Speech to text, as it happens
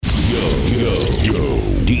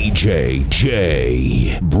DJ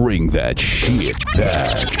J, bring that shit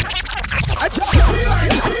back.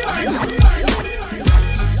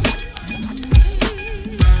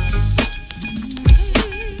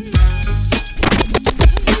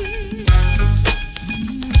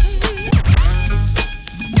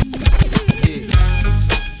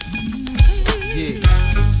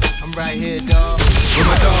 I'm right here, dog. Where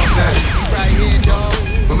my dogs at? I'm right here, dog.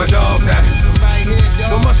 Where my dogs at? I'm right here,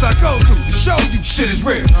 dog. What must I go through to show you shit is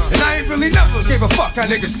real? And I ain't really never gave a fuck how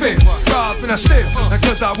niggas feel. Rob and I steal, not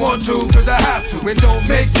cause I want to, cause I have to. It don't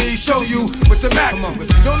make me show you with the Mac. If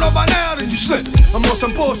you don't know by now, then you slip. I'm on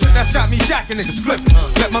some bullshit that's got me jacking niggas flipping.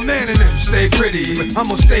 Let my man in them stay pretty, I'm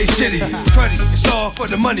gonna stay shitty. Cruddy, it's all for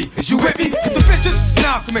the money. Is you with me? With the bitches,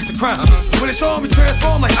 now I commit the crime. When it's on, we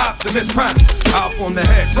transform like Optimus Prime. Out from the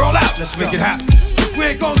head, roll out, let's make it happen. If we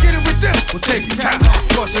ain't gon' get it with this, we'll take it cap.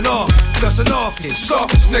 Bustin' off, dustin' off, the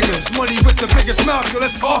softest niggas. Money with the biggest mouth, yo,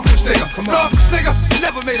 let's off this nigga. Come on, this nigga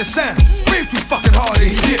never made a sound. Breathe too fucking hard and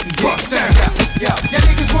he didn't bust down. Y'all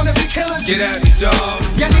niggas wanna be killers. Get at me, dog.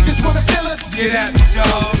 Y'all niggas wanna kill us. Get at me,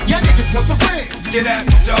 dog. Y'all niggas want the ring. Get at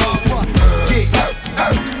me, dog.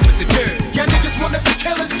 With the dirt. Y'all niggas wanna be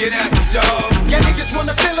killers. Get at me, dog. Y'all niggas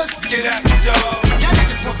wanna kill us. Get at me, dog. Y'all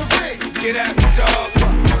niggas want the ring. Get at me, dog.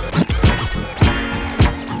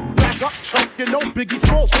 Back up, chump, you know Biggie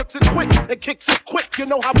Smalls flips it quick and kicks it quick. You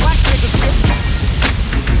know how black niggas get.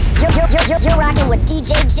 You're rocking with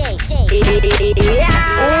DJ J.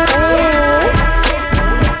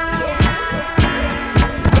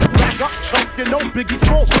 Back up, chump, you know Biggie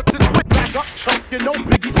Smalls flips it quick. Back up, chump, you know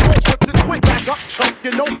Biggie Smalls flips it quick. Back up, chump,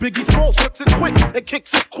 you know Biggie Smalls flips it quick and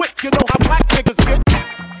kicks it quick. You know how black niggas get.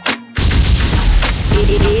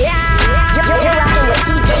 You're rocking with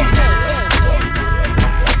DJ J.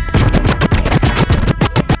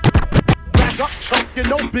 Back up, chump, you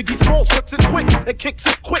know Biggie Smalls flips it quick and kicks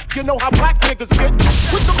it quick. You know how black niggas get.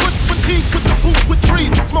 With the hoods, fatigues, with the boots, with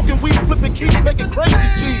trees. Smoking weed, flipping keys, making crazy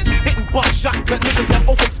G's. Hitting buckshot, that niggas that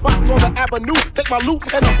open spots on the avenue. Take my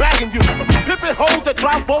loot and I'm bagging you. Pimpin' hoes that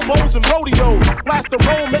drive Bobos and rodeos. Blast the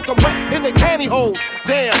roll, make them wet in their pantyhose.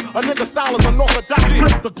 Damn, a nigga style is unorthodox.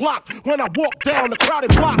 Grip the Glock when I walk down the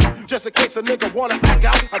crowded blocks. Just in case a nigga wanna act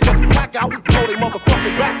out, I just black out, blow they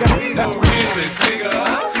motherfucking back out. That's what it is, nigga.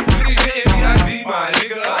 G, my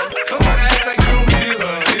nigga. Don't try to act like you don't feel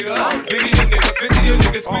her, nigga. Biggie your nigga, 50 your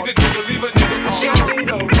nigga, squeeze the trigger, leave a nigga for sure.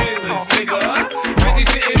 No realist, nigga. 50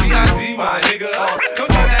 shit N-B-I-G, my nigga. Don't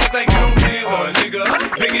try to act like you don't feel her, nigga.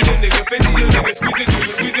 Biggie your nigga, 50 your nigga, squeeze the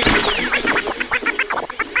trigger, squeeze the trigger.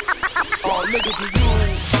 Oh, nigga, do you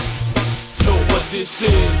know what this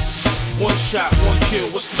is? One shot, one kill,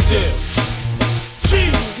 what's the deal?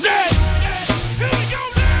 G-Net! Here we go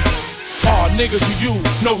now! Oh, nigga, do you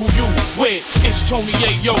know who you with? It's Tony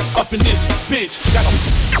Ayo up in this bitch. Got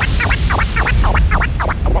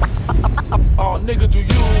oh, nigga, do you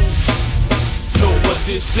know what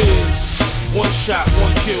this is? One shot,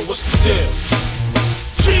 one kill, what's the deal?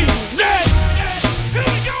 G-Net! Here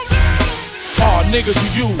we go now! Oh, nigga, do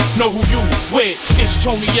you know who you with? It's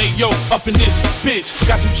Tony Ayo up in this bitch.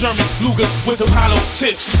 Got them German Lugers with them hollow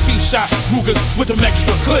tips. 16-shot Rugers with them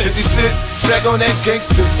extra clips. 50 Cent, back on that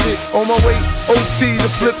gangster shit. On my way, OT to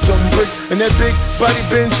flip them bricks. And that big body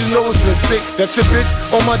bend, you know it's a 6. That's your bitch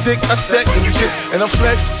on my dick, I stack them chips. And I'm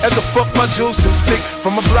flesh as a fuck, my juice is sick.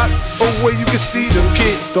 From a block away, you can see them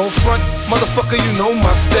kid. Don't front, motherfucker, you know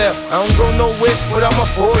my style. I don't go nowhere without my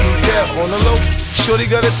 40 cap. On the low, shorty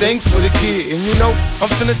got a thing for the kid. And you know, I'm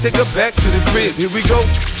finna take her back to the crib. Here we go,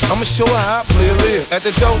 I'ma show her how I play a live. At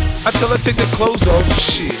the door, I tell her take the clothes off.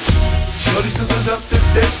 Shit. Shorty so seductive,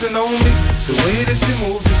 dancing on me. It's the way that she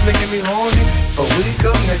move, it's making me horny. If I wake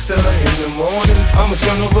up next to her in the morning, I'ma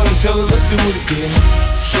turn over and tell her let's do it again.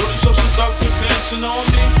 Shorty so seductive, dancing on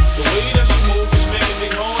me. The way that she move is making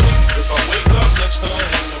me horny. If I wake up next to her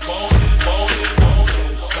in the morning.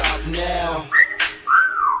 Stop now.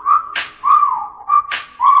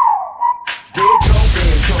 Dead Joe,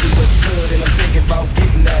 Shorty look good and I'm thinking about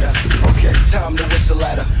getting at her. Okay, time to whistle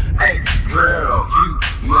at her. Hey, girl, you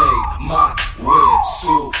made my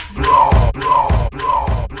whistle blow, blow,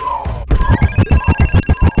 blow, blow,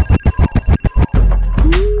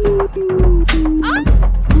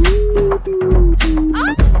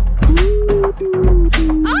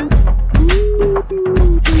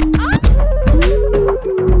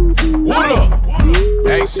 What up?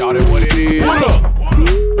 Hey, shawty, what it is? What up?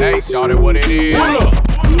 Hey, shawty, what it is? What up?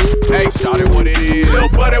 Hey, shawty, what it is? Little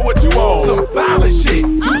buddy, what you on? Some violent shit.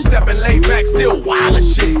 Two-stepping, laid back, still wild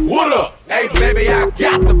as shit. What up? Hey, baby, I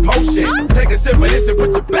got the potion. Take a sip of this and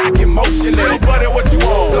put your back in motion. Little buddy, what you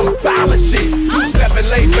on? Some violent shit. Two-stepping,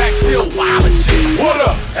 laid back, still wild and shit. What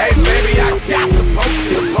up? Hey, baby, I got the post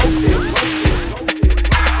it.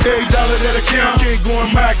 Every dollar that I count can't go in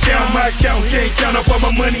my account can't count up all my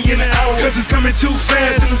money in an hour. Cause it's coming too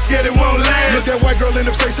fast and I'm scared it won't last. Look that white girl in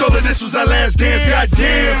the face, told her this was our last dance.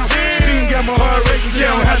 Goddamn, speeding got my heart racing.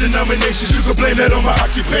 Count how denominations, you can blame that on my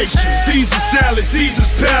occupation. Caesar salad, Caesar's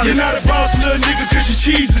palace. You're not a boss, little nigga, cause your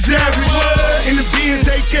cheese is average. In the Benz,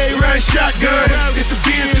 AK, ride shotgun. It's a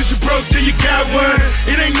Benz cause you broke till you got one.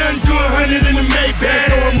 It ain't nothing to 100 in the Maybach.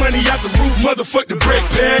 Throwing money out the roof, motherfuck the brake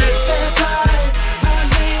pad.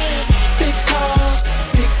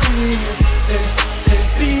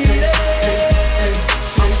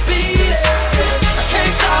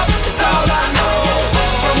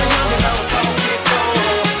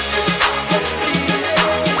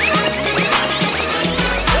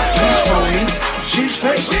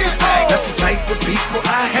 That's the type of people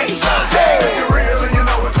I hate. If you're real and you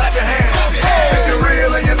know it, clap your hands. If you're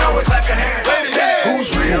real and you know it, clap your hands. Who's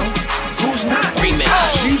real? Who's not? Remix.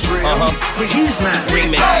 She's real, but he's not.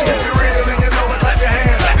 Remix. If you're real and you know it, clap your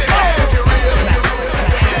hands. If you're real and you know it, clap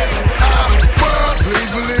your hands. Well,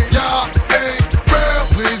 please believe y'all ain't real.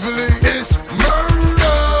 Please believe it's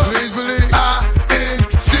murder. Please believe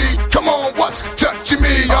I-N-C. Come on, what's touching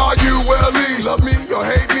me? R-U-L-E. Love me or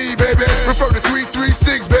hate me, baby. Refer to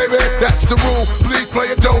 336, baby. That's the rule. Please play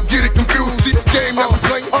it, don't get it confused. See this game that we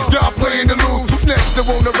playing, y'all playing to lose. Who's next to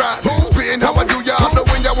wanna ride? Spitting how I do, y'all know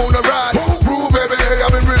when y'all wanna ride. Rule, baby,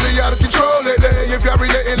 I've been really out of control lately. If y'all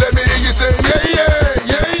relating, let me hear you say,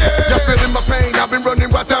 yeah. Y'all feeling my pain, I've been running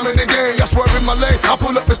while time in the game. Y'all swerving my lane, I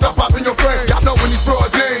pull up and stop popping your frame. Y'all know when these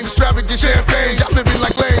broads names, extravagant champagne. Y'all living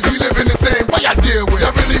like lanes, we living the same. What y'all deal with?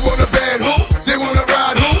 Y'all really wanna ban who? They wanna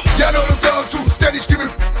ride who? Y'all know them dogs who steady screaming,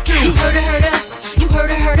 you heard her.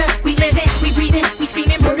 We living, we breathing, we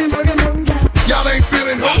screaming murder. Y'all ain't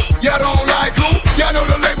feeling who? Y'all don't like who? Y'all know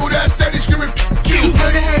the label that steady screaming you. You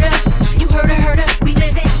heard her. We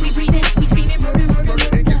living, we breathing, we screaming murder.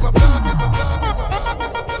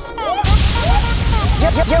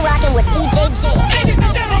 You're rocking with DJ J. Ladies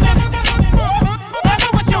and gentlemen, I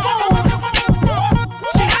know what you want.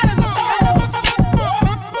 She hot as a stove.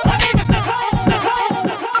 Her name is Nicole.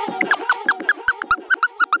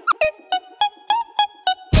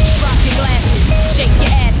 Rock your glasses, shake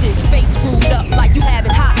your asses, face screwed up like you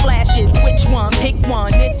having hot flashes. Which one? Pick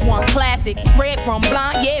one. This one classic. Red from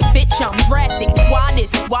blind, yeah, bitch, I'm drastic. Why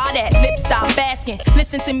this? Why that? Lip stop asking.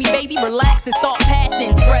 Listen to me, baby, relax and start passing.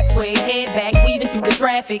 Expressway, head back, weaving through the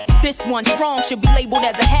traffic. This one strong should be labeled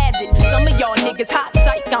as a hazard. Some of y'all niggas hot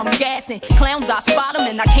psych, I'm gassing. Clowns, I spot them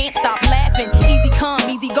and I can't stop laughing. Easy come,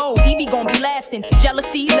 easy go, Evie gon' be lasting.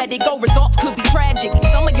 Jealousy, let it go, results could be tragic.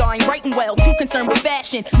 Some of y'all ain't writing well, too concerned with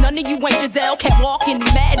fashion. None of you ain't Giselle, can't walk and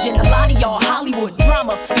imagine. A lot of y'all Hollywood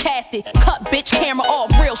drama, cast it. Cut bitch, camera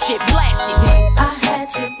off, real shit, blast it. I had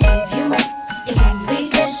to give you up. It's only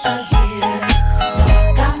been a year. Now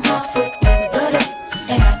I got my foot through the door,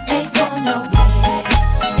 and I ain't going nowhere.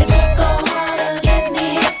 It took a while to get me,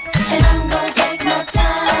 and I'm gonna take my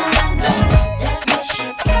time. Don't let that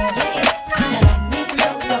bullshit get in. Now let me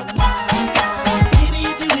blow your mind. Baby,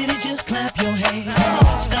 if you with it, just clap your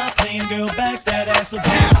hands. Stop playing, girl, back that ass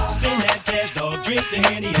again. Spin that cash, dog, drink the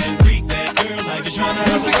Henny and freak that girl like you're trying to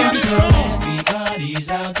have a party, girl. Everybody's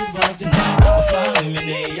out to fuck tonight. My fly women,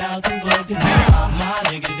 they out to fuck tonight. My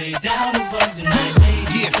niggas, they down to fuck tonight.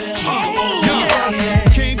 Ladies, yeah.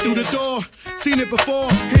 Came through the door, seen it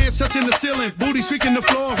before. Hands touching the ceiling, booty streaking the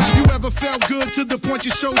floor. Have you ever felt good to the point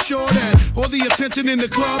you're so sure that all the attention in the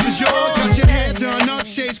club is yours? Got your hair done up,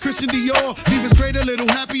 shades Christian Dior. Leaving straight a little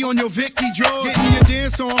happy on your Vicky drawers. Getting your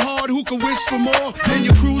dance on hard, who could wish for more? And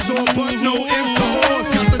your cruise all but no ifs or ors.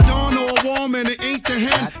 Got the dawn all warm and it ain't the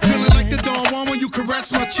hen. Feeling like the dawn warm when you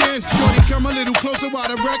caress my chin. Shorty, come a little closer while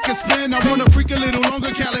the record spin. I wanna freak a little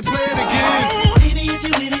longer, Cali, play it again. Baby, if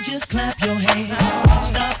you with it, just clap your hands.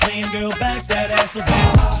 Stop playing, girl, back that ass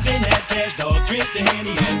again. Spin that cash, dog, drink the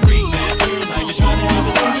Henny and freak that girl like you're trying to have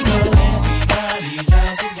a party, girl. Everybody's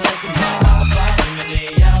out to fuck tonight. My fly women,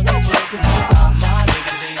 they out to fuck tonight. My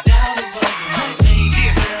niggas, they down to fuck tonight.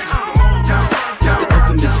 It's the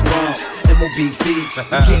infamous bomb, MOBB. You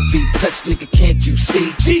can't be touched, nigga, can't you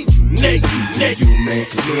see? You, man,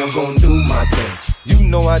 cause me, I'm gon' do my thing. You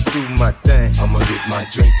know I do my thing. I'ma get my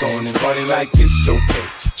drink on and party like it's okay.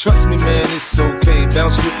 Trust me, man, it's okay.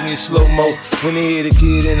 Bounce with me in slow-mo. When they hear the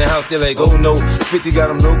kid in the house, they're like, oh no. 50 got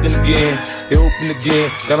them broken again. They open again.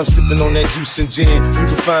 Got them sipping on that juice and gin. You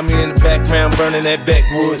can find me in the background, burning that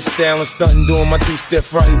backwood. Styling, stunting, doing my two-step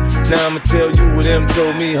frontin'. Now I'ma tell you what them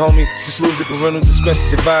told me, homie. Just lose it, parental discretion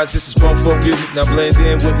advised. This is grown folk music. Now blend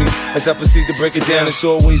in with me as I proceed to break it down. It's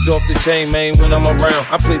always off the chain, man, when I'm around.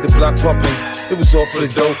 I played the block pumping. It was all for the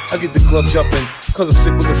dough. I get the club jumping, cause I'm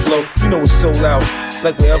sick with the flow. You know it's so loud.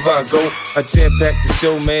 Like wherever I go, I jam-pack the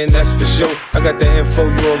show, man, that's for sure. I got the info,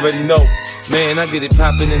 you already know. Man, I get it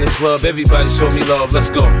poppin' in the club, everybody show me love, let's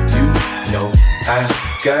go. You know I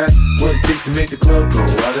got what it takes to make the club go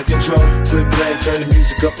out of control. Quit playing, turn the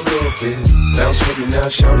music up a little bit. Bounce with me now,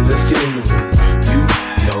 shout it, let's get into it. You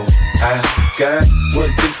know I got what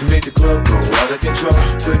it takes to make the club go out of control.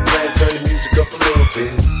 Quit playing, turn the music up a little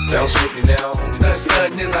bit. Bounce with me now.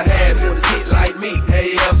 Stuntin' is a habit with a hit like me.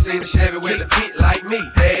 Hey, ever seen a Chevy with a hit like me?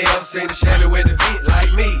 Hey, ever seen a Chevy with a hit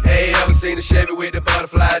like me? Hey, ever seen a Chevy with the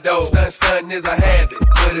butterfly door? Stuntin' is a habit,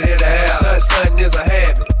 put it in the house. Stuntin' is a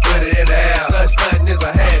habit, put it in the house. Stuntin' is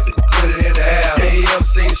a habit, put it in the house. Hey, ever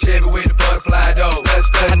seen a Chevy with the butterfly door?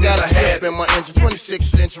 Stuntin' is a habit. In my engine,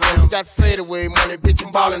 26 inch rims. Got fadeaway money, bitch,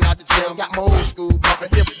 I'm ballin' out the gym. Got my old school bumpin',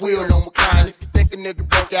 hip wheel on McLean. If you think a nigga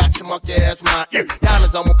broke out, your monkey ass mine.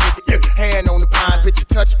 Diamonds on my pinky, hand on the pine. Bitch, you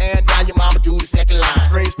touch and down, your mama do the second line.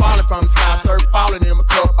 Strings falling from the sky, surf falling in my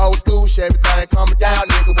cup. Old school, everything coming down,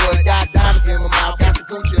 nigga. What? Got diamonds in my mouth, got some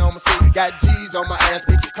Gucci on my seat. Got G's on my ass,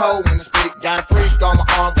 bitch, it's cold when I speak. Got a freak on my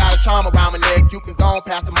arm, got a charm around my neck. You can go on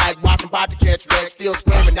past the mic, watch 'em about to catch wreck. Still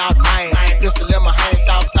screaming out the main. Pistol in my hand,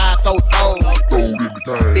 south side, so cold.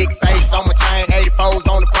 Big face on my chain, 84s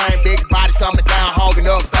on the frame. Big bodies coming down, hogging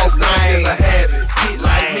up both lanes. Is a habit, hit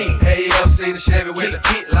like me. Hey, ever seen a Chevy with a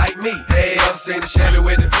hit like me? Hey, ever seen a Chevy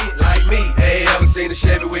with a hit like me? Hey, ever seen a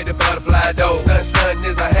Chevy with the butterfly door? Stuntin'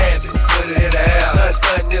 is a habit, put it in the house.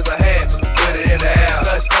 Stuntin' is a habit, put it in the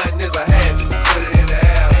house. Stuntin' is a habit, put it in the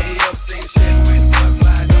house. Hey, ever seen a Chevy with the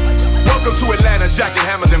butterfly door? Welcome to Atlanta, jacking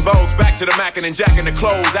hammers and bows. Back to the mackin' and jacking the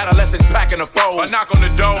clothes. Adolescents packing the foes. A knock on the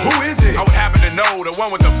door. Who is it? I would happen to know, the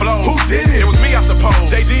one with the flow. Who did it? It was me, I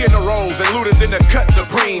suppose. JD in the rolls and Luda's in the cut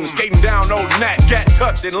supreme. Skating down old Nat, gat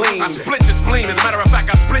tucked and lean. I split your spleen, as a matter of fact,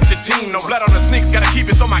 I split your team. No blood on the sneaks, gotta keep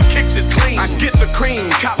it so my kicks is clean. I get the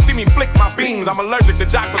cream, cops see me flick my beans. I'm allergic to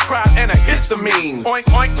doc prescribed antihistamines. Oink,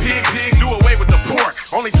 oink, pig, pig, do away with the pork.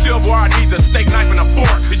 Only silverware needs a steak knife and a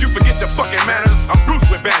fork. Did you forget your fucking manners? I'm Bruce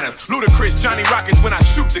with banners. Ludacris, Johnny Rockets when I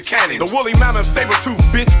shoot the cannon. The woolly mammoth saber tooth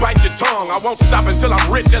bitch bite your tongue. I won't stop until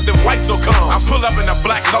I'm rich as them whites will come. I pull up in a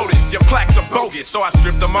black Lotus, your plaques are bogus. So I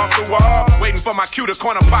stripped them off the wall, waiting for my cue to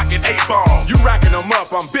corner pocket 8 ball. You racking them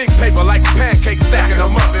up, I'm big paper like pancakes, stacking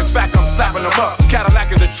them up. In fact, I'm slapping them up.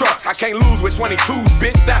 Cadillac is a truck, I can't lose with 22s,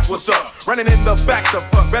 bitch, that's what's up. Running in the back the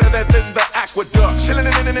fuck, better than the aqueduct. Chillin'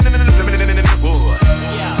 in the wood.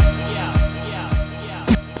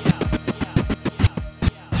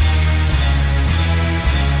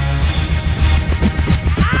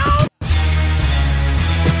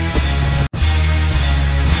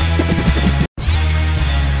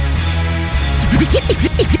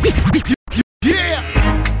 Yeah,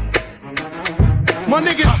 my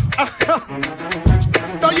niggas,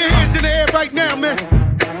 throw your hands in the air right now, man.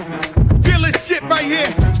 Feel this shit right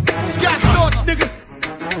here. Scott Storch, nigga.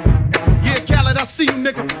 Yeah, Khaled, I see you,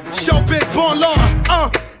 nigga. Showbiz, born law.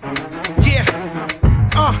 Yeah.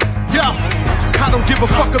 I don't give a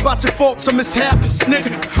fuck about your faults or mishaps,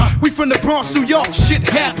 nigga. We from the Bronx, New York, shit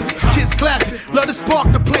happens. Kids clapping, love to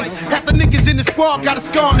spark the place. Half the niggas in the squad got a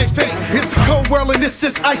scar on their face. It's a cold world and this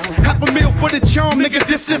is ice. $500,000 for the charm, nigga,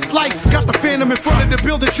 this is life. Got the Phantom in front of the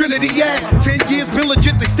building, Trinity, yeah. 10 years been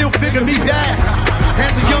legit, they still figure me bad.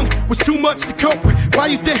 As a young, was too much to cope with. Why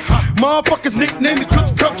you think motherfuckers nicknamed the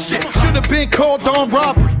cook shit? Should've been called on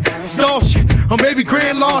robbery, stall shit, or maybe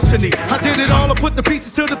grand larceny. I did it all, I put the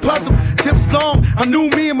pieces to the puzzle. Just as long, I knew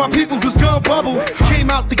me and my people was gonna bubble. Came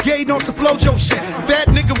out the gate on some Flojo shit. Fat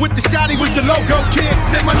nigga with the shotty was the logo kid.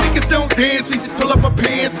 Said my niggas don't dance, we just pull up our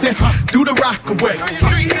pants and do the rock away.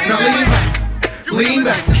 Now lean back, lean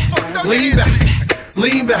back, lean back,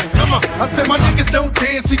 lean back. Come on, I said my niggas don't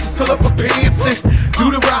dance, we just pull up our pants and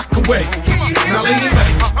do the rock away. Now lean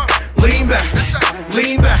back, lean back,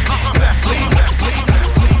 lean back, lean back.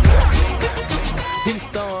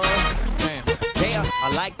 Houston, yeah,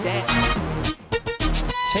 I like that.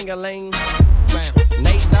 Ching-a-ling,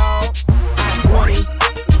 Nate Dogg, I-20,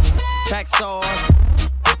 track stars,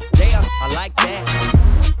 yeah, I like that.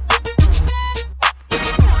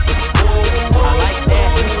 I like that.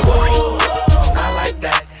 Whoa, I like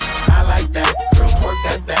that. I like that. Girl, twerk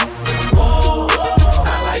that back. Whoa,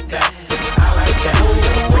 I like that. I like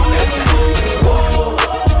that.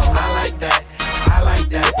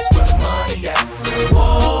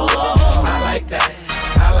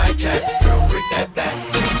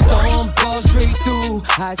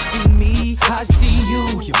 I see me, I see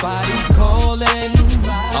you, your body calling.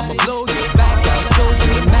 I'ma blow your back, I'll show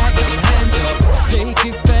you the magnum. Hands up, shake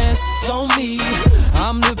it fast on me.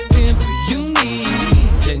 I'm the pimp you need.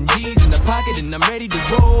 10 G's in the pocket and I'm ready to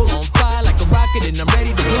roll. On fire like a rocket and I'm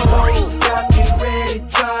ready to blow. Don't stop, get ready,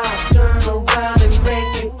 drive. Turn around and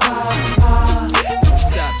make it pop, pop.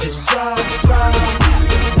 Stop, just drive.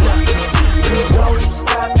 Don't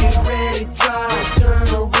stop, get ready, drive. Turn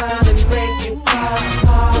around and make it pop,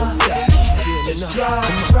 pop. Just drive.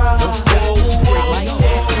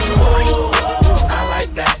 I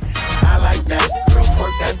like that. I like that. Girl,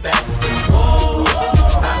 twerk that back.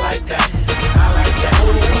 I like that. I like that.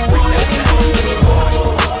 Freak that back.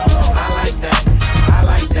 I like that. I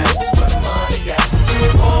like that. That's where the money at.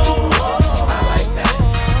 I like that.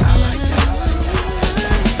 I like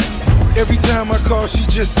that. Every time I call, she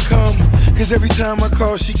just come. Cause every time I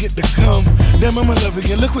call, she get to come. Damn, I'm in love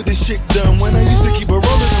again. Look what this shit done. When I used to keep her rolling,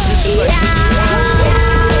 them bitches like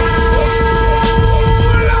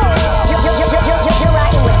You're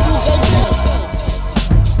rocking with DJ J.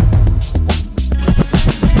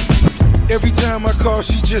 every time I call,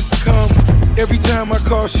 she just come. Every time I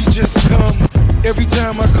call, she just come. Every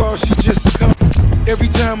time I call, she just come. Every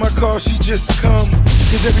time I call, she just come.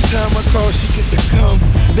 Cause every time I call, she get to come.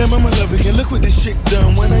 Damn, I'm in love again. Look what this shit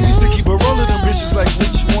done. When I used to keep her rolling, them bitches like,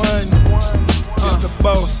 which one? It's the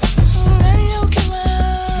boss.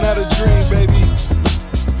 It's not a dream, baby.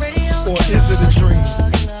 Or is it a dream?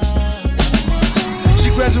 She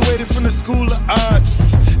graduated from the School of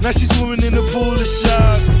Arts. Now she's swimming in the pool of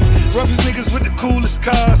sharks. Roughest niggas with the coolest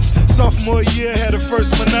cars. Sophomore year, had her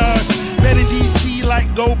first menage. Met in DC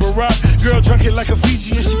like Go Barack. Girl drunk it like a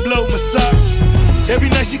Fiji and she blow my socks. Every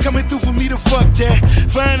night she coming through for me to fuck that.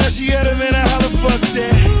 Find out she had a man, I holla fuck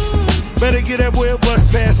that. Better get that boy a bus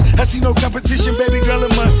pass. I see no competition, baby girl,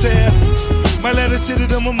 it must have. My letter sit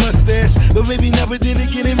it on my mustache. But maybe never then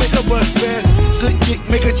again it make a bust fast. Good dick,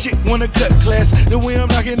 make a chick wanna cut class. The way I'm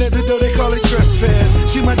knocking at the door, they call it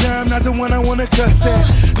trespass. She my dime, not the one I wanna cuss at.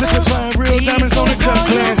 Looking fine, real diamonds on the cut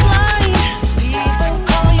glass.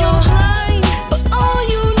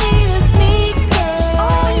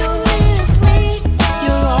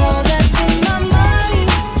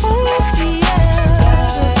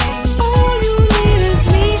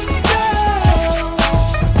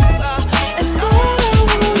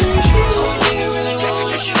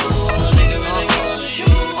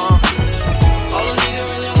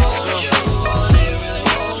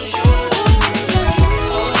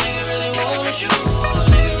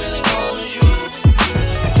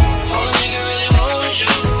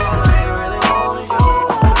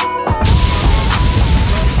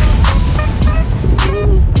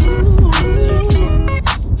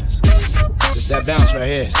 Bounce right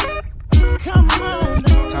here.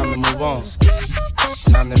 Time to move on.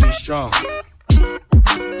 Time to be strong.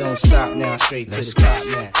 Don't stop now, straight to the top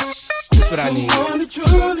now. That's what I need. Come on, that's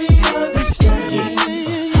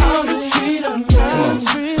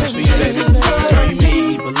for you, baby. Girl, you made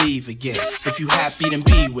me believe again. If you happy, then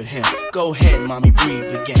be with him. Go ahead, mommy,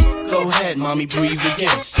 breathe again. Go ahead, mommy, breathe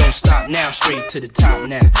again. Don't stop now, straight to the top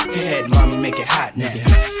now. Go ahead, mommy, make it hot now.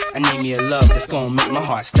 I need me a love that's gonna make my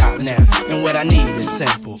heart stop now. And what I need is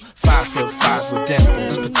simple. 5'5" with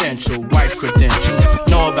dimples, potential wife credentials.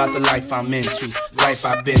 Know about the life I'm into, life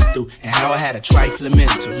I've been through, and how I had a trifling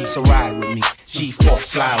mental. So ride with me, G4,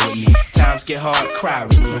 fly with me. Times get hard, cry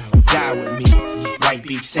with me, die with me. White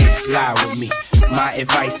Beach Saints, lie with me. My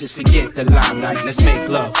advice is forget the limelight. Let's make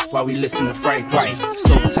love while we listen to Frank White.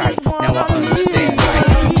 So tight, now I understand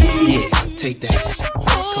life. Yeah, take that.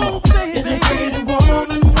 Come on. Is a pretty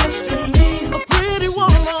woman next to me? A pretty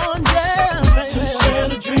woman, yeah, baby. To share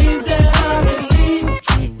the dreams that I believe.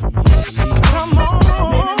 Dream with me, believe. Come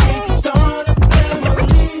on, maybe we can start a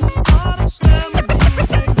family. Start a family,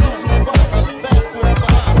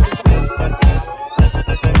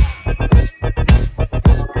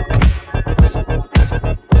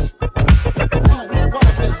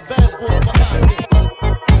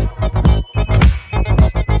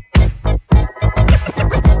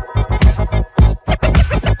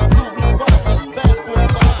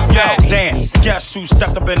 Guess who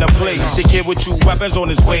stepped up in the place? The kid with 2 weapons on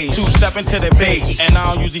his waist. 2 step into the base, and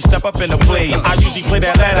I don't usually step up in the place. I usually play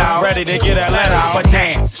that let out, ready to get that let out. But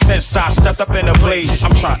damn, since I stepped up in the place,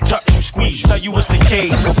 I'm trying to touch you, squeeze you, tell you what's the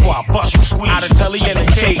case before I bust you, squeeze. Out of telly in the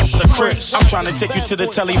case, a Chris. I'm trying to take you to the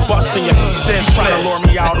telly bus and your dance, trying to lure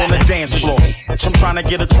me out on the dance floor. I'm trying to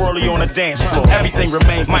get a twirly on the dance floor. Everything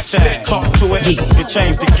remains the same. Might spit, talk to it, can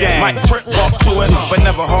change the game. Might trip, walk to it, but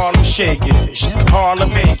never Harlem shake it.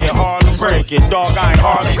 Harlem make it, Harlem break it. dog, I ain't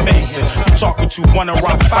hardly facing. I'm talking to one of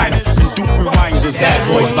rock finest. Duke reminders, bad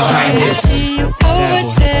boys behind this. I see you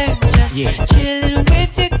over there, just chilling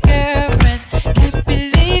with your girlfriends. Can't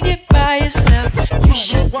believe you're by yourself. You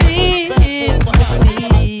should be here with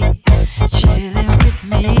me, chilling with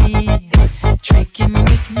me, drinking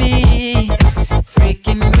with me,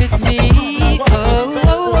 freaking with me. Oh,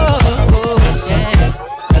 oh, oh, oh. Yeah.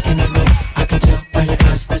 Looking at me, I can tell by your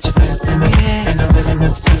eyes that you're feeling me. And I really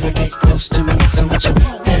want you to get close to me. So would you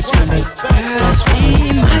dance with me? Dance with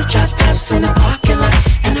me. My drop tops in the parking lot,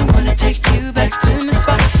 and I wanna take you back to my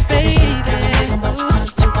spot, baby.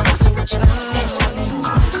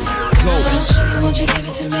 Won't you give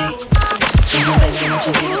it to me? Sugar, baby, won't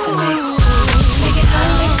you give it to me? Make it hot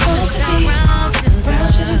like it's supposed to be. Brown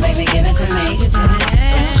sugar, baby, give it to me.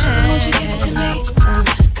 Brown sugar, won't you give it to me?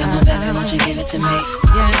 Come on, baby, won't you give it to me?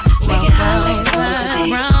 Make it hot like it's supposed to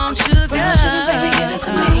be. Brown sugar, baby, give it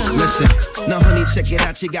to me. Listen, now honey, check it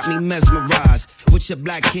out, you got me mesmerized. With your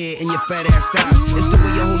black hair and your fat ass thighs. It's the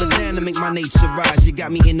way you hold it down to make my nature rise. You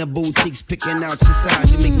got me in the boutiques picking out your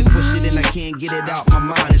size. You make me push it and I can't get it out my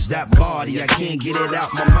mind. It's that body, I can't get it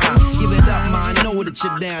out my mind. Give it up, ma, I know that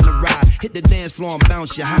you're down to ride. Hit the dance floor and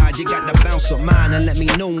bounce your hide. You got to bounce on mine and let me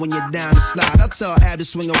know when you're down to slide. I'll tell Ab to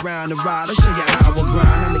swing around and ride. I'll show you how I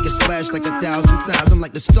grind. I make it splash like 1,000 times. I'm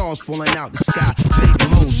like the stars falling out the sky. Big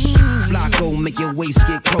Moose, Flacco, make your waist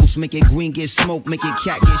get close. Make it green get smoke, make it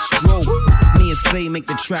cat get stroke. Me and Faye make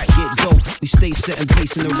the track get dope. We stay setting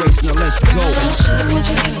pace in the race, now let's go. Sugar, won't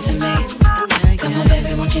you give it to me? Come on,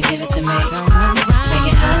 baby, won't you give it to me? Make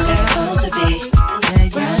it hot like it's supposed to be.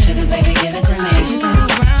 Brown sugar, baby, give it to me.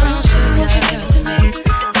 Brown sugar, won't you give it to me?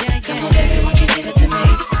 Come on, baby, won't you give it to me?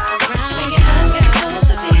 Make it hot like it's supposed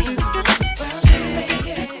to be. Brown sugar, baby,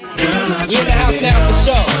 give it to me. We in the house now for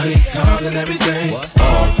sure. Money, cars and everything.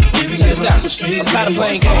 Check this out. I'm tired of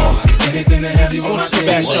playing games. Anything to have you on my team.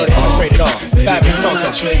 Back shorty, I'm trade it off. Fabulous talk. I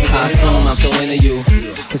assume I'm so into you.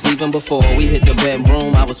 Cause even before we hit the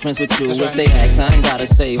bedroom, I was friends with you. If they ask, I ain't gotta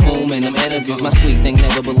say whom in them interviews. My sweet thing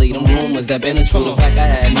never believed them rumors that been true. The fact I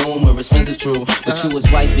had numerous friends is true. But you was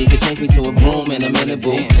wifey could change me to a groom in a minute,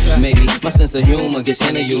 boo. Maybe my sense of humor gets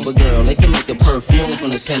into you. But girl, they can make a perfume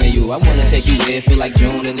from the scent of you. I wanna take you there, feel like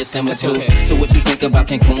June and December too. So what you think about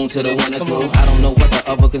Cancun to the winter through? I don't know what the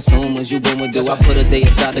other consumers you been with do. I put a day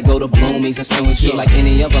aside to go to Bloomies and spend with you. Like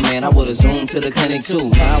any other man, I would've zoomed to the clinic too.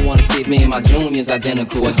 Now I wanna see if me and my junior's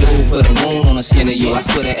identical. A dude put a moon on the skin of you. I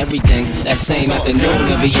swear that everything that same afternoon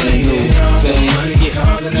will be in the news. Feel me?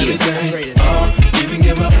 Even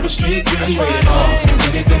give up a street dream.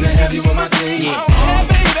 Anything to have you on my team.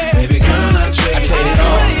 Baby girl, I trade it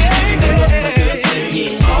all. Even give up a good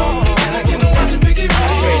thing. And I get to watch it pick it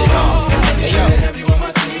right. Trade it all. Anything to have you on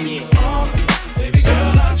my team. Baby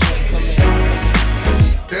girl, I trade it all.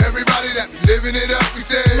 To everybody that be living it up, we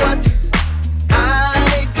say what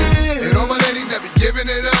I do. And all my ladies that be giving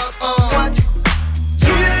it up, what you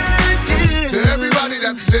do. To everybody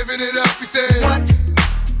that be living it up, we say what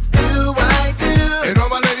do I do. And all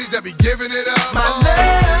my ladies that be giving it up, my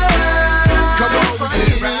love. Come on, we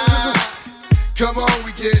get right. Come on,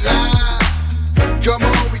 we get live. Come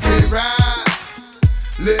on, we get right.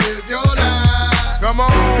 Live your life. Come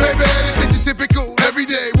on, baby, this is typical.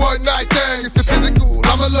 Everyday, one night thing. It's a physical.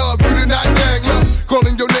 I'ma love you tonight, dang. Love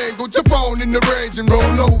calling your name. Go jump on in the range and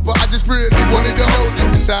roll over. I just really wanted to hold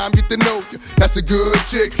you. The time get to know you. That's a good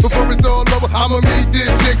chick. Before it's all over, I'ma meet this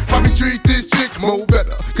chick. Probably treat this chick more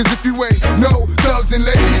better. Cause if you ain't no thugs and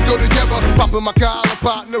ladies go together. Popping my collar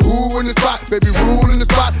partner, who in the spot? Baby, rule in the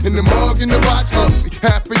spot. In the mug, in the watch.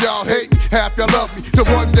 Half of y'all hate me, half y'all love me. The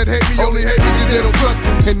ones that hate me only hate me cause they don't trust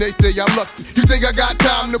me. And they say I'm lucky. You think I got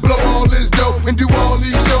time to blow all this dough and do all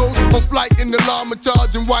these shows? On flight in the llama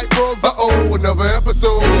charging white robes. Uh-oh, another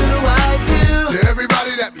episode. Do to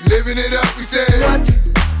everybody that be living it up, we say what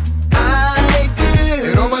I do.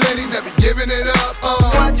 And all my ladies that be giving it up,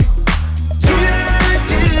 what you do.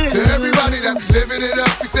 To everybody that be living it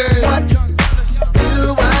up, we say what do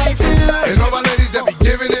I do. And all my ladies that be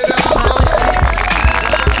giving it up,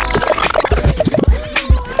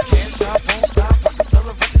 Can't stop, won't stop. I can feel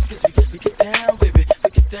the records cause we get down, baby. We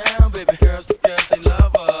get down, baby. Girls, they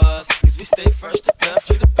love us. Cause we stay fresh to death.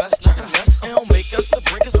 You're the best, nothing less. They don't make us or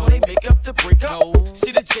break us when they make up the break up.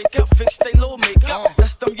 See the Jacob fix they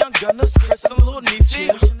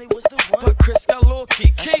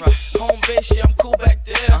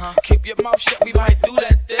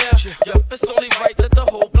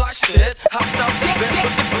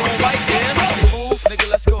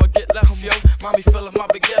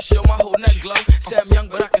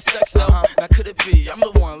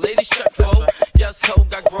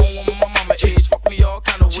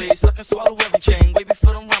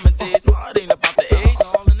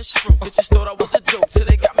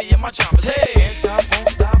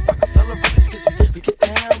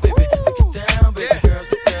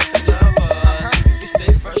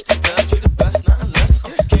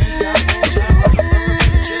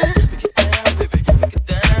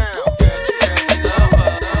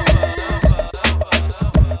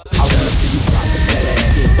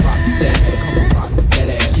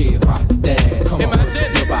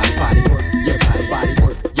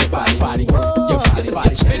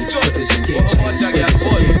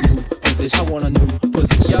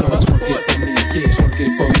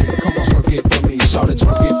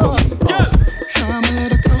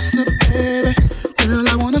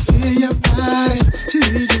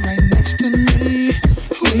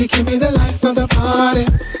Give me the life of the party.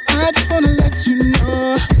 I just wanna let you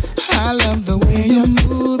know I love the way you're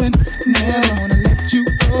moving. Never wanna let you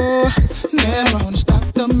go. Never wanna stop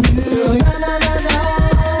the music. Na, na, na, na.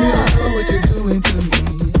 You don't know what you're doing to me.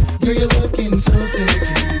 Girl, you're looking so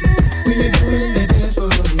sexy. When you're doing that dance for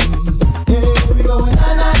me. Yeah, we going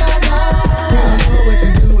na, na, na, na. You don't know what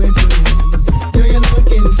you're doing to me. Girl, you're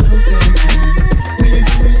looking so sexy. When you're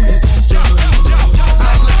doing that dance for me.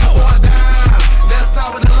 I'm looking for a dime. That's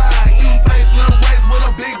top of the line. Cute face, little waist with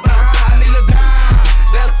a big behind. I need a dime.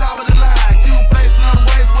 That's top of the line. Cute face, little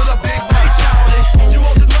waist with a big behind. You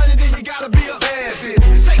want this money, then you gotta be a bad bitch.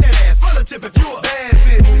 Shake that ass for the tip if you a bad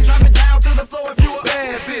bitch. Drop it down to the floor if you a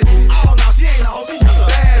bad bitch. Oh no, she ain't a hoe, she just a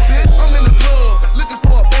bad bitch. I'm in the club looking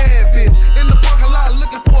for a bad bitch. In the parking lot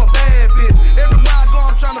looking for a bad bitch. Everywhere I go,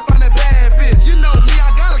 I'm trying to find that bad bitch. You know me,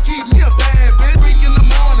 I gotta keep me a bad bitch. Freak in the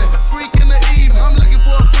morning, freak in the evening. I'm looking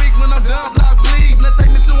for a freak when I'm done, block bleed. Now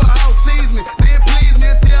take me to a house, tease me, then please me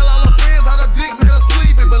and tell all her friends how the dick made her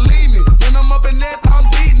sleeping. Believe me, when I'm up in that, I'm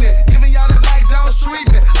beating it, giving y'all that Mike Jones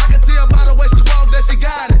treatment. I can tell by the way she walk that she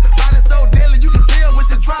got it. Body so deadly, you can tell when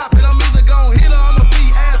she drop it. I'm either gon' hit her, I'ma be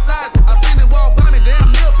ass out. I seen it walk by me, damn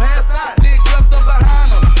near passed out. Then crept up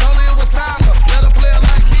behind her, told her it was time to let a player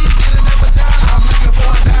like me get in that vagina. I'm looking for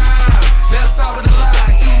a dime, that's top of the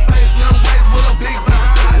line. Cute face, little waist with a big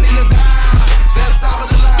behind. I need a dime, that's top of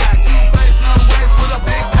the line. Cute face, little waist with a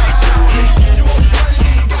big behind. You want this money,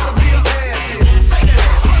 then you gotta be a bad bitch. Shake that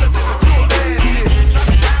ass, run a tip if you a bad bitch. Drop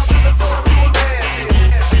it down to the floor if you a bad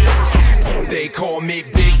bitch. They call me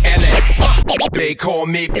Big L. They call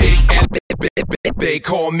me Big L. They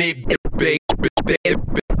call me Big.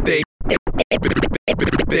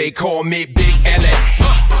 They call me Big L.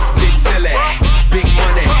 Big silly, big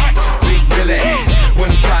money, big Billy. When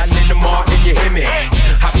I'm sliding in the mall and you hear me,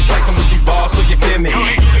 I be slicing with these balls so you feel me.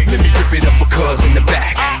 Let me rip it up for cuz in the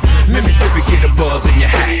back. Let me rip it, get a buzz in your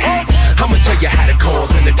hat. I'ma tell you how to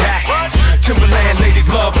cause an attack. Timberland ladies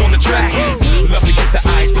love on the track. Love to get the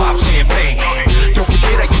ice pop champagne. Don't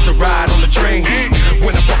forget I used to ride on the train.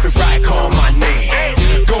 When I bump it right, call my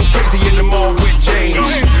name. Go crazy in the mall with James.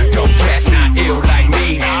 Don't cat not ill like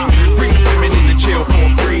me. Bring the women in the chill for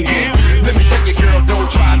free. Let me tell you, girl, don't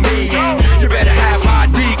try me. You better have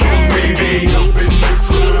ID, cause we be up in the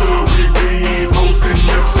club. We be posting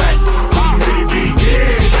the fact. We be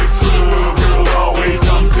in the club. Girls always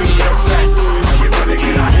come to the fact. Everybody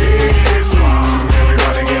get our heads swung.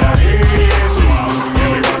 Everybody get our heads swung.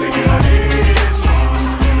 Everybody get our heads swung.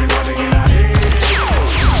 Everybody get our heads swung.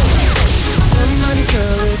 Somebody's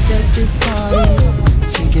girl is at this party,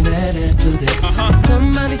 shaking that ass to this.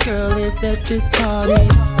 Somebody's girl is at this party,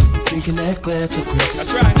 drinking that glass of Chris.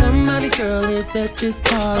 That's right. Somebody's girl is at this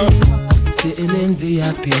party, sitting in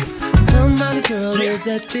VIP. Somebody's girl is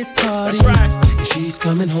at this party, That's right. and she's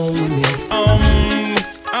coming home with me.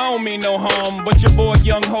 I don't mean no harm, but your boy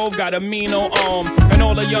Young Hov got a mean old arm. And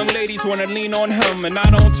all the young ladies wanna lean on him, and I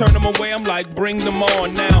don't turn them away, I'm like, bring them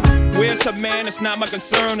on now. Where's her man? It's not my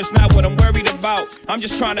concern, it's not what I'm worried about. I'm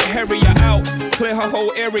just trying to hurry her out, clear her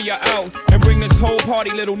whole area out, and bring this whole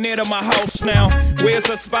party little near to my house now. Where's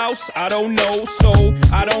her spouse? I don't know, so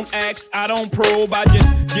I don't ask, I don't probe. I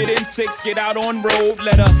just get in 6, get out on road,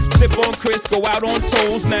 let her sip on Chris, go out on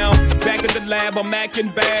toes now. Back at the lab, I'm acting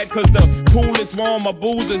bad, cause the pool is warm, my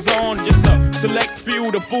booze is on. Just a select few,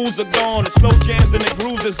 the fools are gone. The slow jams and the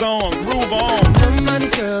grooves is on, groove on.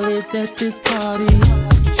 Somebody's girl is at this party,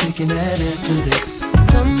 shaking that ass to this.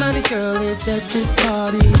 Somebody's girl is at this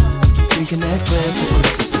party, drinking that glass of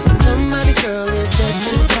Chris. Somebody's girl is at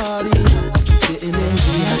this party, sitting in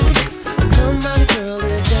VIP. Somebody's girl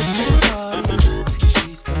is at this party,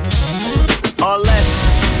 she's coming home. Or less,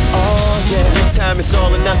 oh yeah, this time it's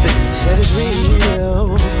all or nothing. Said it's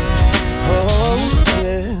real, oh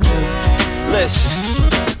yeah. Listen,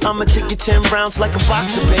 I'ma take you 10 rounds like a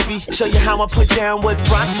boxer, baby. Show you how I put down what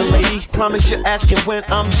rocks a lady. Promise you're asking when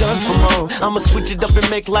I'm done for more. I'ma switch it up and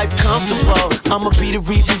make life comfortable. I'ma be the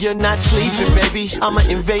reason you're not sleeping, baby. I'ma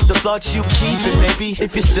invade the thoughts you keeping, maybe.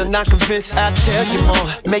 If you're still not convinced, I'll tell you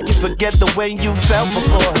more. Make you forget the way you felt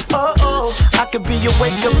before. Oh, oh, I could be your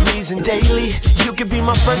wake-up reason daily. You could be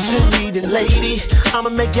my first and leading lady. I'ma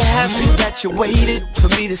make you happy that you waited for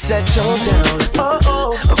me to settle down. Oh,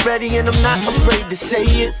 oh, I'm ready and I'm not afraid to say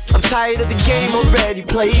it. I'm tired of the game, already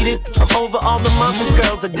played it. I'm over all the mother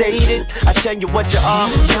girls I dated. I tell you what you are,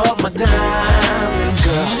 you're my diamond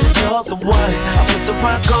girl. You're the one I put the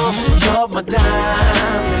rock on. You're my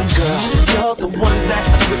diamond girl. You're the one that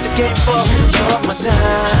I quit the game for. You're my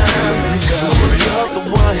diamond girl. You're the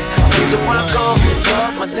one I put the rock on.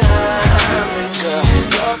 You're my diamond girl.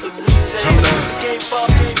 You're the reason I quit the game for.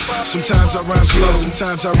 Sometimes I rhyme slow,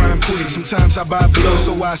 sometimes I rhyme quick, sometimes I buy blow,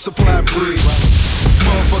 so I supply bricks.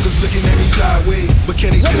 Motherfuckers looking at me sideways, but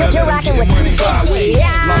can they tell that I'm getting money sideways? Like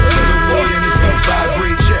a little wood and it's up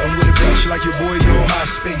vibrate, chatting with a bitch like your boy, you on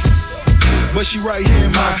MySpace. But she right here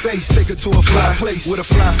in my face. Take her to a fly place with a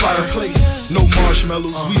fly fireplace. No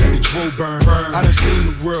marshmallows, we let the dro burn. I done seen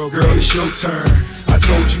the world, girl, it's your turn. I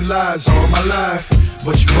told you lies all my life,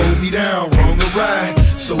 but you hold me down, wrong to ride.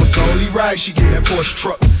 So it's only right she get that Porsche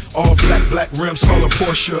truck. All black rims, call her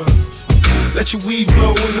Porsche. Let your weed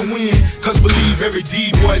blow in the wind, cause believe every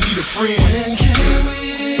D-boy need a friend. When can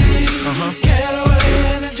we get away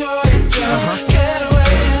and enjoy each other? Get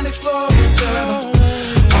away and explore each other.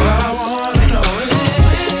 All I wanna know is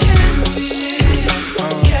when can we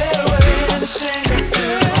get away and exchange our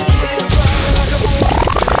feelings?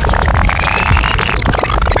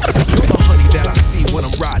 You're the honey that I see when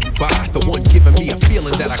I'm riding by, the one giving me a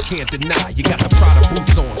feeling that I can't deny. You got the Prada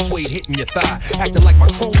boots on, suede hitting your thigh, acting like my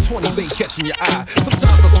chrome 20s ain't catching your eye.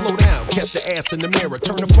 Sometimes I slow down, catch the ass in the mirror,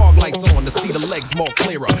 turn the fog lights on to see the legs more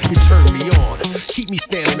clearer. You turn me on, keep me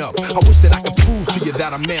standing up. I wish that I could prove to you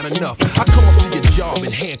that I'm man enough. I come up to your job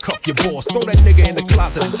and handcuff your boss, throw that nigga in the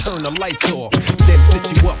closet and turn the lights off. Then sit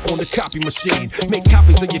you up on the copy machine, make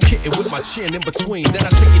copies of your kitten with my chin in between. Then I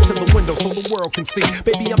take you to the window so the world can see.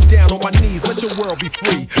 Baby, I'm down on my knees, let your world be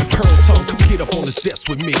free. Pearl tongue, come get up on this desk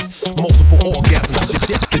with me. Multiple orgasms is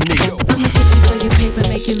your destiny. I'ma get you for your paper,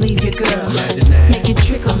 make you leave your girl. Make you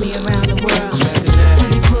trick on me around the world.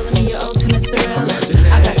 When you pulling me your ultimate thrill.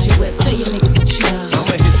 I got you whipped, tell your niggas to chill.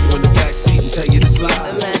 I'ma hit you in the backseat and tell you to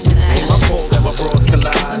slide. Ain't my fault that my bros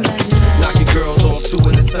collide. Knock your girls off 2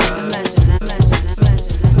 at a time.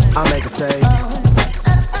 I make her say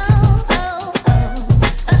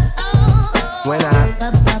when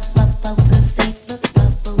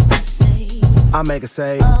I make her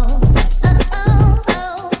say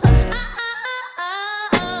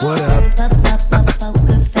what up?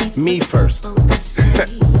 Me first.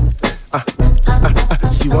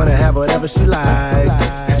 She wanna have whatever she like.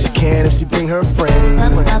 She can if she bring her friend,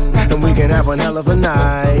 and we can have one hell of a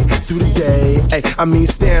night through the day. Ay, I mean,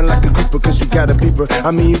 staring like a creeper cause you got a beeper.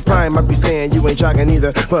 I mean, you probably might be saying you ain't jogging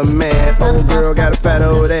either, but man, old girl got a fat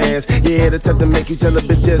old ass. Yeah, the type to make you tell a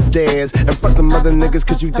bitch just dance. And fuck them other niggas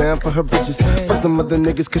cause you down for her bitches. Fuck them other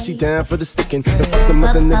niggas cause she down for the sticking. And fuck them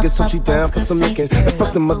other niggas so she down for some licking. And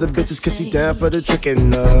fuck them other bitches cause she down for the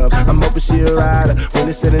tricking up. I'm hoping she a rider when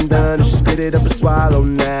it's said and done. If she spit it up and swallow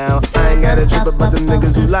now. I ain't got a trip about them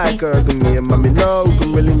niggas who like her. Cause me and mommy know who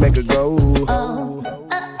can really make her go.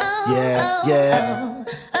 Yeah, yeah.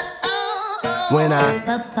 When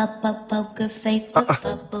poker face,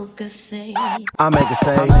 poker face. I make her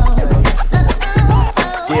say,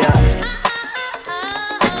 yeah.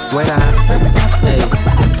 When hey,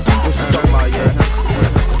 what you talking about, yeah?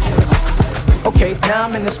 Okay, now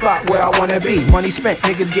I'm in the spot where I wanna be. Money spent,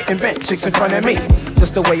 niggas getting bent, chicks in front of me.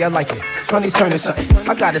 Just the way I like it. Money's turning something.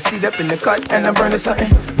 I got a seat up in the cut and I'm burning something.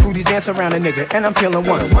 Fruities dance around a nigga and I'm feeling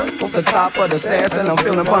ones. Off the top of the stairs and I'm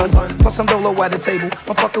feeling buns. Plus some dolo at the table.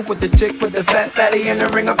 I'm fucking with this chick with the fat fatty and the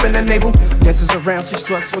ring up in the navel. Dances around, she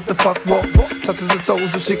struts with the fuck walk. Touches her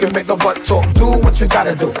toes so she can make her butt talk. Do what you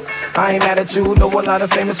gotta do. I ain't mad at you. Know a lot of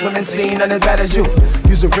famous women seen none as bad as you.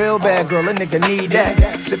 You's a real bad girl, a nigga need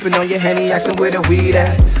that. Sipping on your Henny, asking where the weed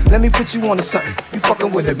at. Let me put you on to something. You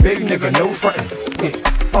fucking with a big nigga, no frontin'. Yeah.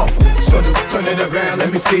 So turn it around,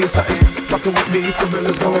 let me see something. Fucking with me, for real,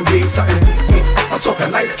 it's gonna be something. Yeah. I'm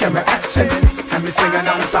talking lights, camera, action. And me singing,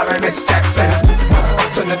 I'm sorry, Miss Jackson.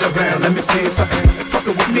 Turn it around, let me see something.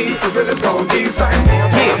 Fucking with me, for real, it's gonna be something.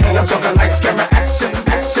 Yeah, I'm talking lights, camera, action,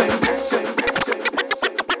 action, action.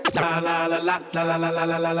 La la la la la la la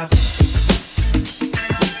la la la.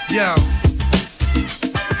 Yo,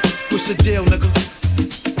 what's the deal, nigga?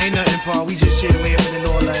 Ain't nothing, Paul. We just here laughing and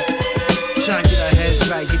all that. Trying to get our heads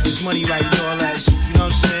right, get this money right and all that shit. You know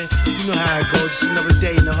what I'm saying? You know how it goes. Just another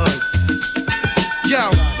day in the hood. Yo,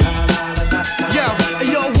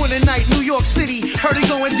 one night, New York City, heard it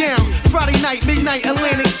going down. Friday night, midnight,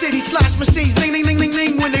 Atlantic City, slash machines, ding, ding, ding, ding,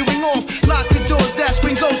 ding. When they ring off, lock the doors, that's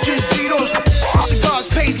when ghosts just G-Dos. Cigars,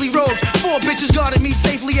 paisley robes, 4 bitches guarded me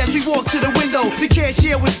safely as we walked to the window. The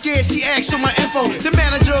cashier was scared, she asked for my info. The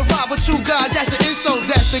manager arrived with 2 guys, that's an insult.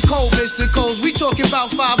 That's the code, Mr. Coles. We talking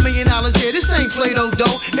about $5 million here. This ain't Play-Doh,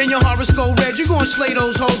 though. In your horoscope red, you gon' slay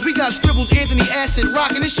those hoes. We got scribbles, Anthony Acid,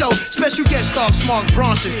 rocking the show. Special guest star, Mark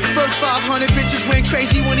Bronson. First 500 bitches went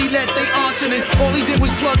crazy when he let they aunts in. And all he did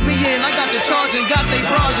was plug me in. I got the charge and got they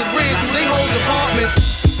bras and ran through they whole department.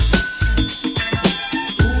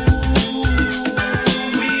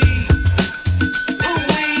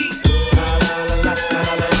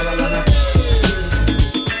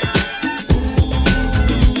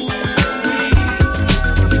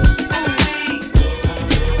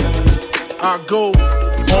 I go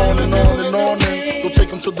on and on and on and don't take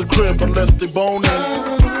them to the crib unless they boning.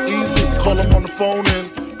 Easy, call them on the phone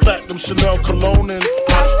and platinum Chanel cologne and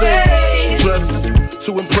I stay dressed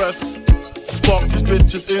to impress, spark these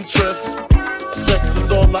bitches' interest. Sex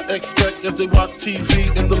is all I expect as they watch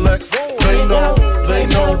TV in the Lex. They know,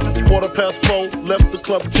 4:15, left the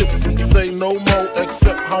club tipsy, say no more,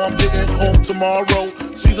 except how I'm getting home tomorrow.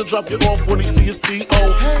 Caesar drop you off when he see his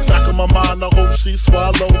B.O. Back in my mind, I hope she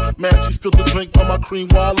swallow. Man, she spilled the drink on my cream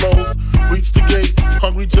wallows. Reached the gate,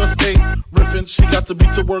 hungry just ate. Riffin', she got to be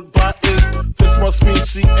to work by 8. This must mean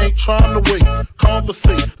she ain't trying to wait.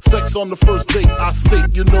 Conversate, sex on the first date. I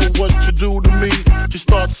state, you know what you do to me. She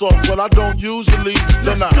starts off, well, I don't usually.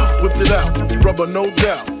 Then I whipped it out, rubber no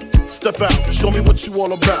doubt. Step out, show me what you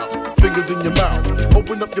all about. Fingers in your mouth,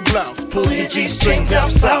 open up your blouse, pull your G-string down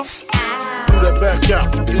south. Do that back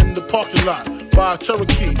out in the parking lot. Buy a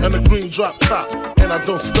Cherokee and a green drop top. And I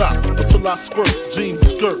don't stop until I squirt. Jeans,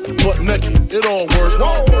 skirt, butt naked, it all works.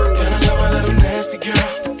 And I love my little nasty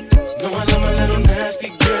girl. No, I love my little nasty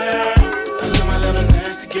girl. I love my little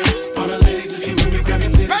nasty girl. All the ladies, if you with me, grab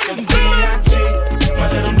your titties from B.I.G. My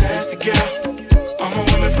little nasty girl. All my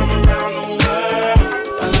women from around the world.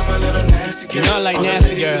 I love my little nasty girl. You know I like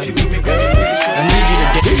nasty girl. I need you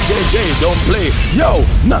to DJJ, don't play. Yo,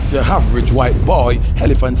 not your average white boy.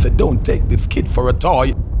 Elephant said, don't take this kid for a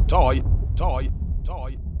toy. Toy.